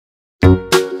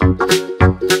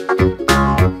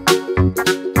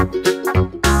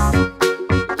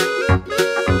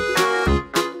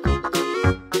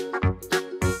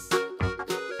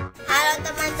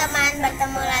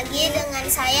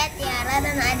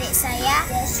adik saya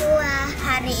Joshua.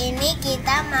 Hari ini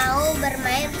kita mau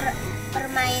bermain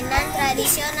permainan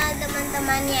tradisional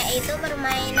teman-teman, yaitu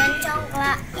permainan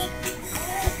congklak.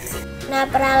 Nah,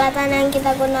 peralatan yang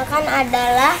kita gunakan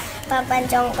adalah papan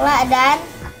congklak dan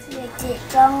biji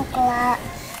congklak.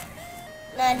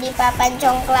 Nah, di papan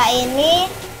congklak ini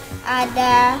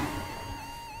ada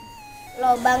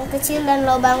lubang kecil dan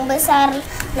lubang besar.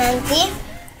 Nanti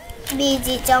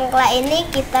biji congklak ini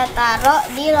kita taruh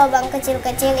di lubang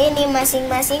kecil-kecil ini,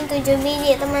 masing-masing 7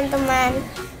 biji teman-teman.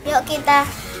 Yuk kita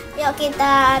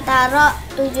taruh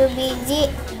 7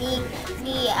 biji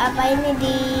di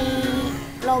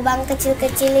lubang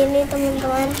kecil-kecil ini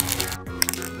teman-teman.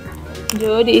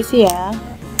 Jo, diisi ya.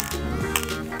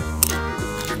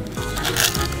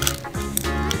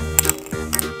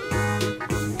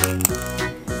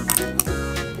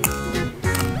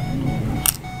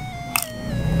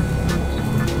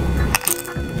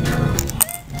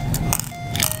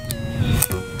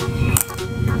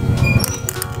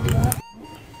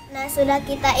 Sudah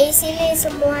kita isi nih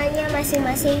semuanya,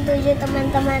 masing-masing 7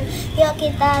 teman-teman. Yuk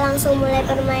kita langsung mulai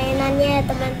permainannya ya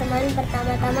teman-teman.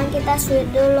 Pertama-tama kita sweep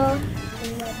dulu.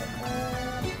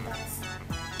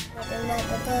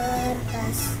 Batu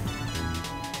kertas.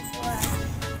 Wah.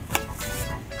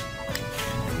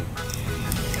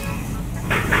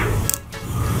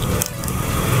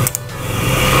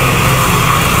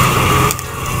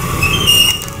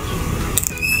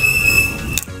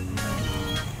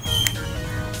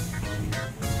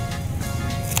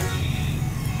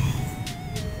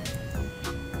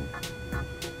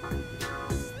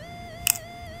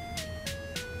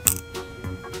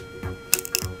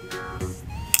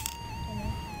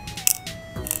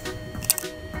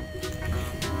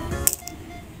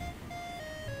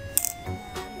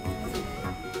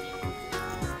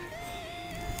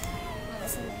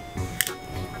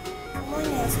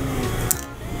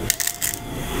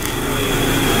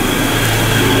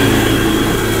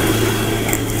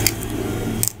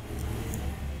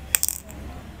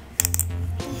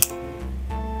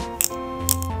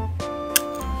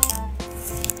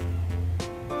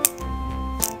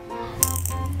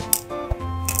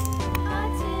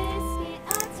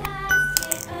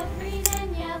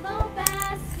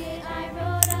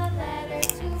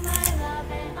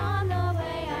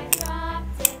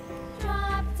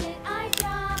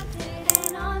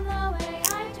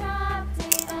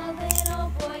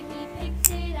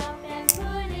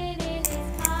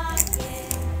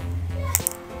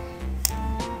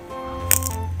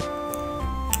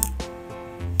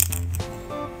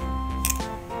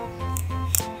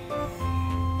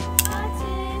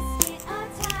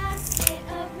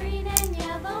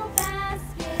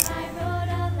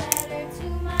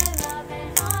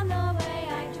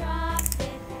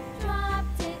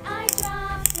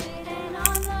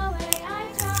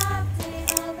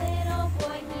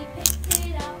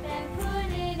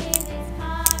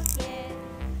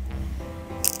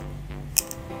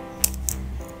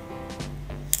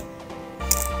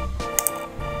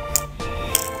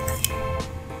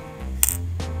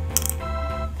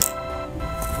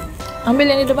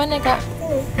 Ambil yang di depannya, Kak.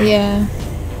 Iya.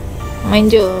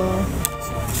 Main Jo.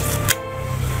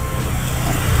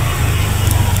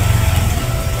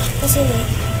 Ke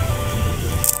sini.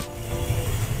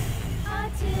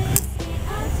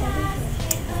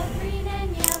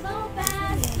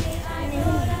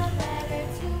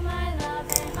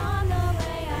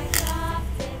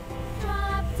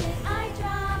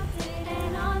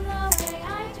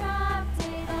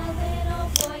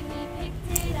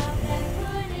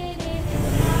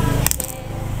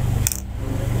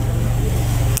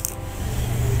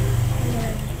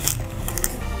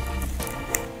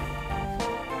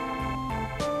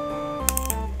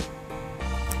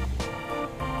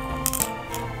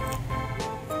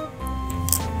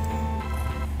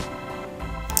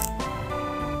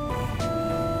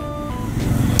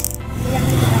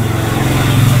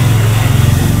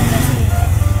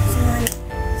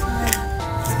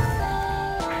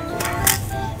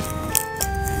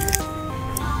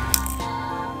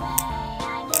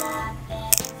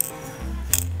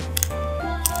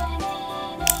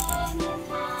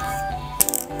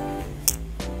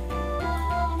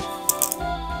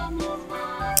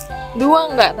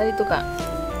 Dua enggak tadi tuh, Kak?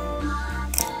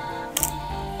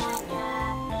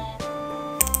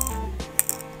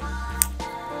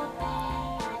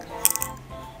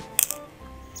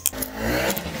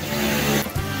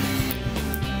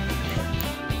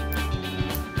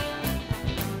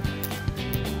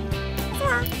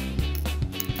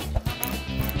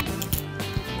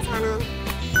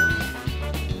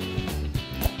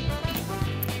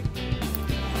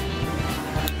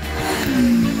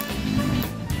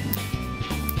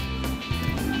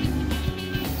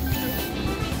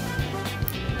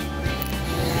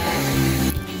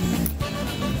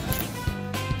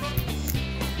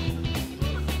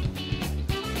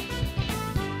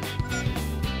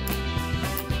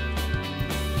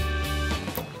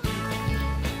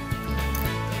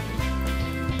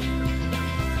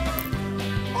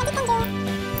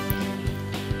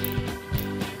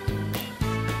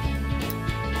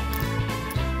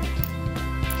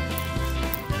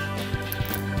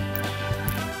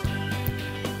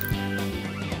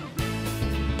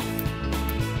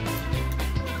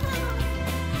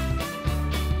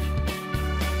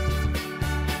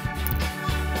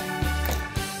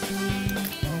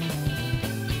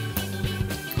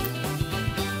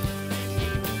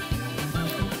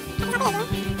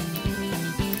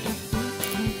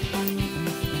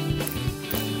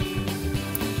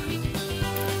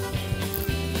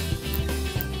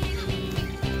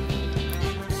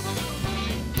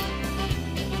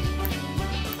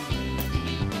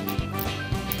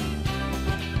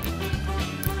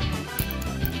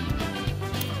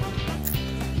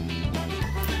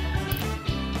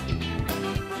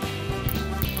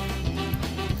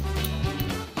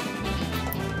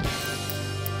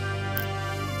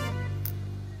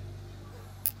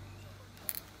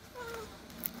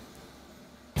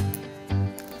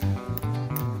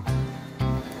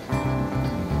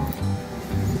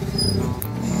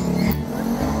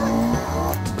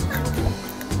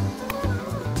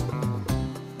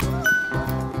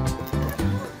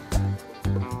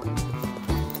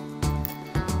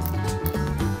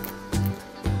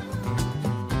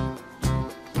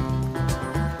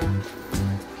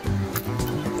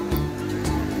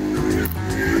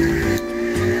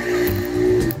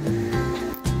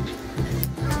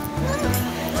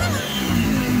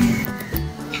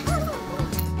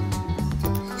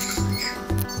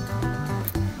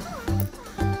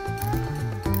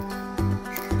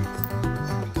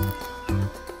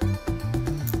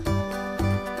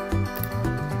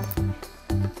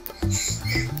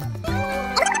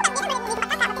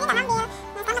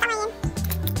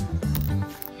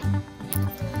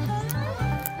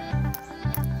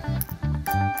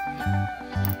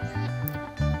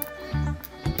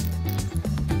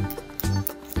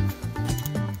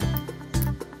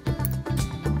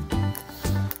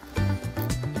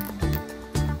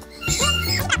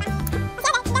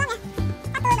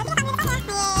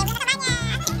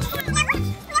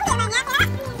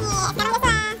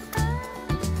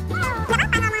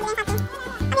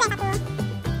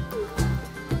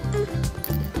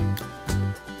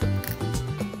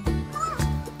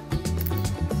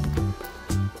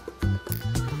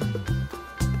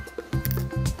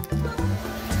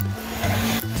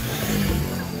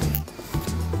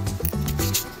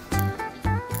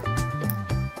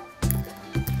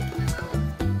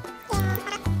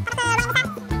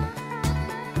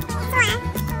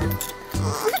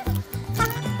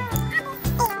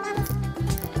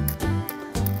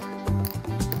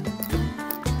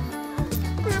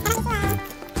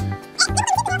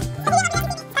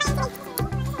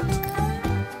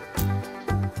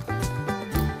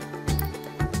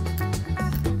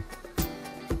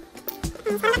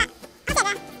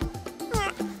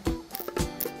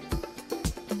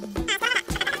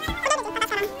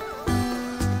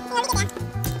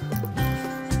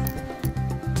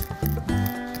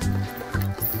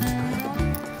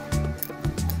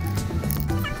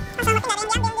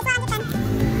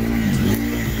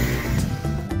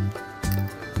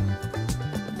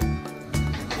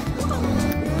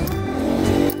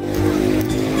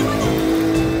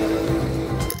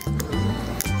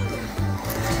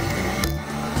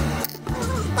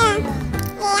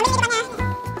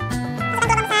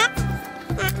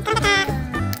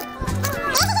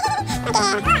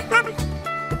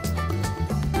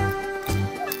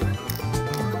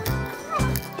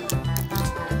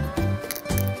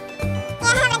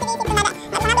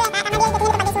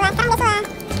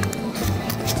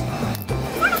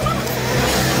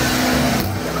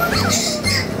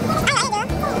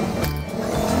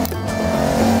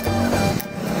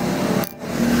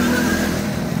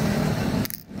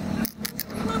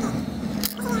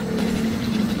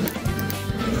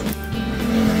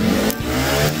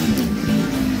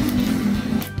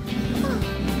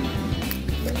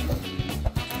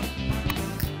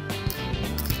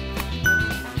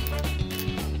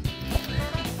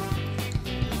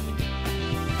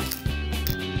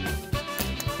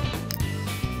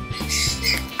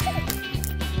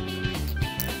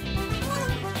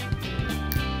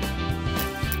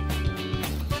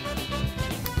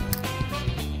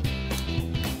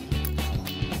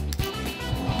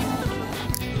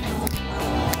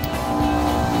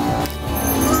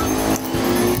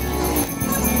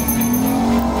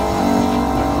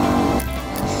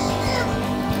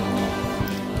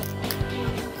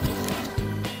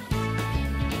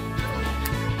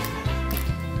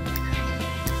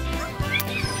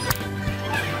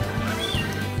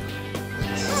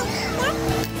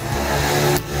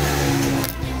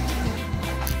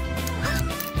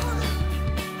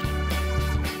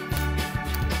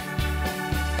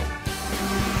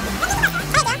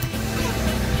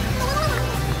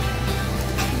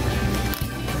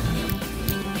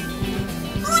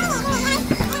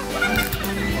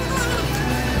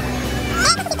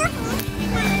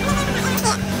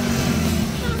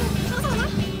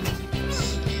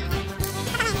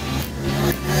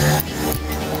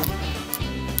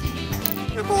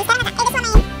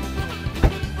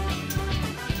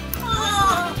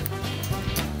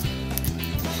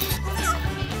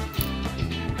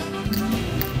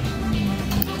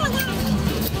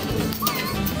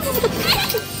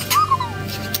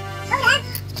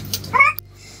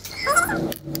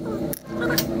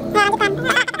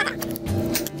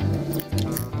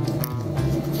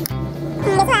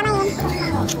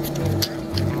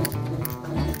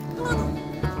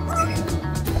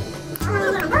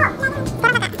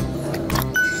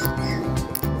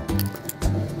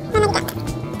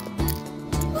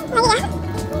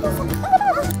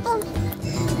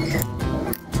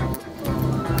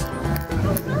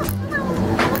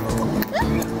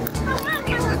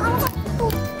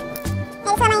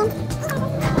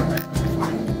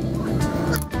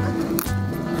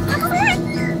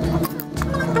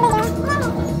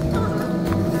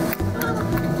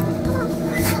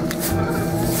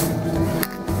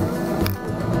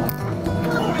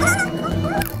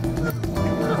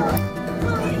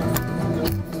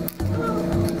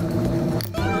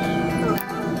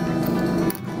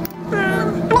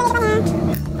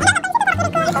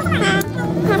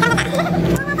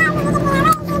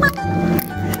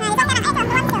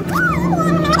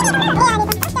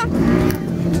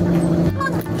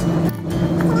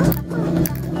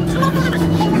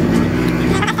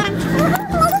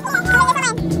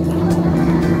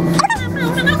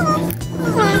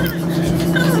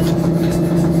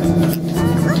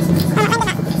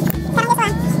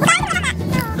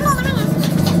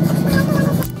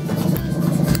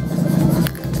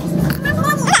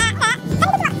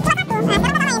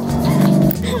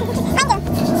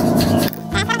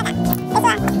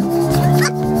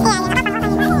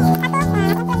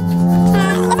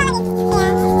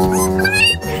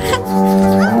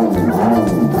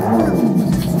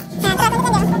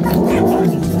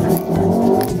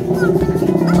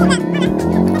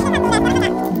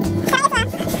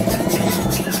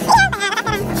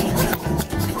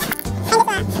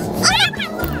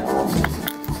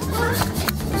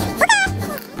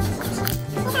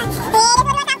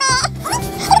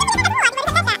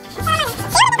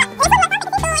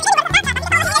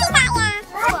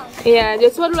 Iya,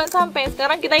 Joshua duluan sampai.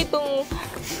 Sekarang kita hitung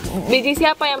biji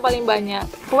siapa yang paling banyak.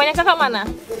 Pokoknya kakak mana?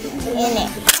 Ini.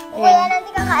 Pokoknya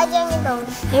nanti kakak aja yang hitung.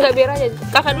 Enggak, biar aja.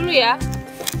 Kakak dulu ya.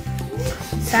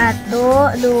 1,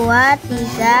 2,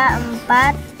 3,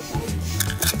 4,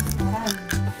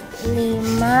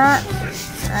 5,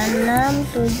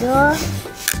 6, 7,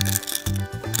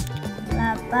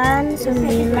 8,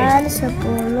 9,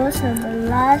 10,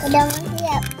 11. Udah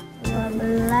siap.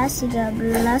 12,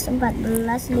 13,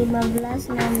 14, 15,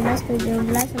 16,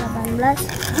 17, 18,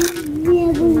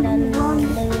 19.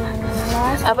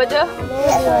 Apa, Jo?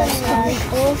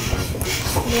 21,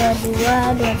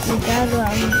 22, 23,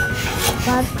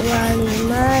 24,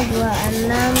 25,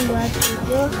 26,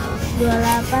 27,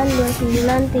 28,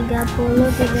 29, 30,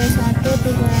 31,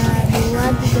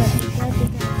 32, 33,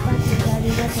 34,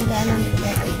 35, 36,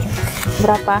 37.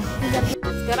 Berapa?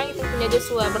 Sekarang itu punya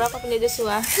Joshua. Berapa punya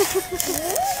Joshua?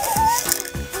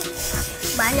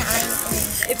 Banyak lah ini.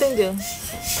 Itu, Jo.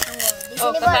 Di Oh,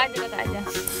 sini kakak aja, kakak aja. 1,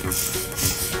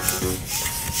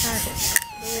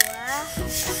 2,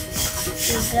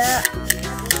 3,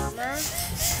 4,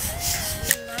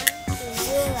 5, 6,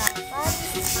 7, 8,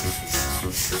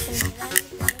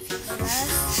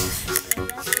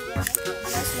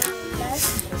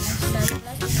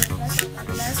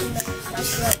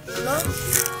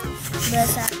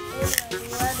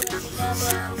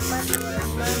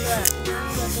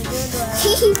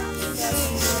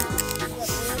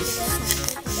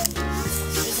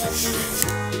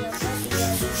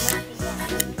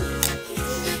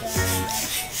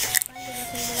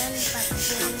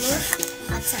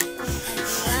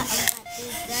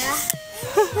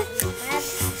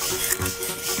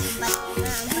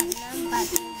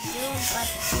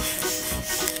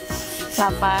 8. 8, 9,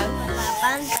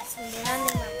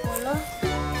 50,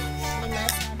 51,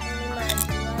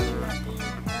 52,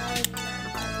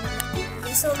 53.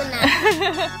 Joshua menang.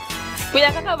 Punya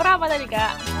kakak berapa tadi,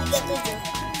 Kak?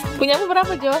 37. Punyamu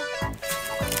berapa, Jo?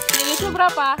 Punya Joshua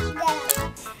berapa?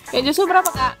 Punya Joshua berapa,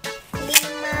 Kak?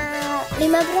 5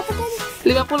 berapa tadi?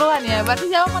 50-an ya. Berarti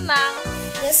siapa menang?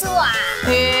 Joshua.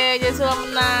 Joshua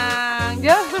menang.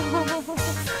 Jo.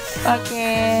 Oke.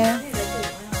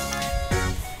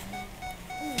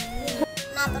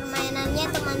 Nah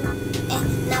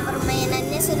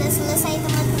permainannya sudah selesai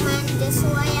teman-teman.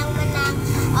 Joshua yang menang.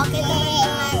 Oke teman-teman.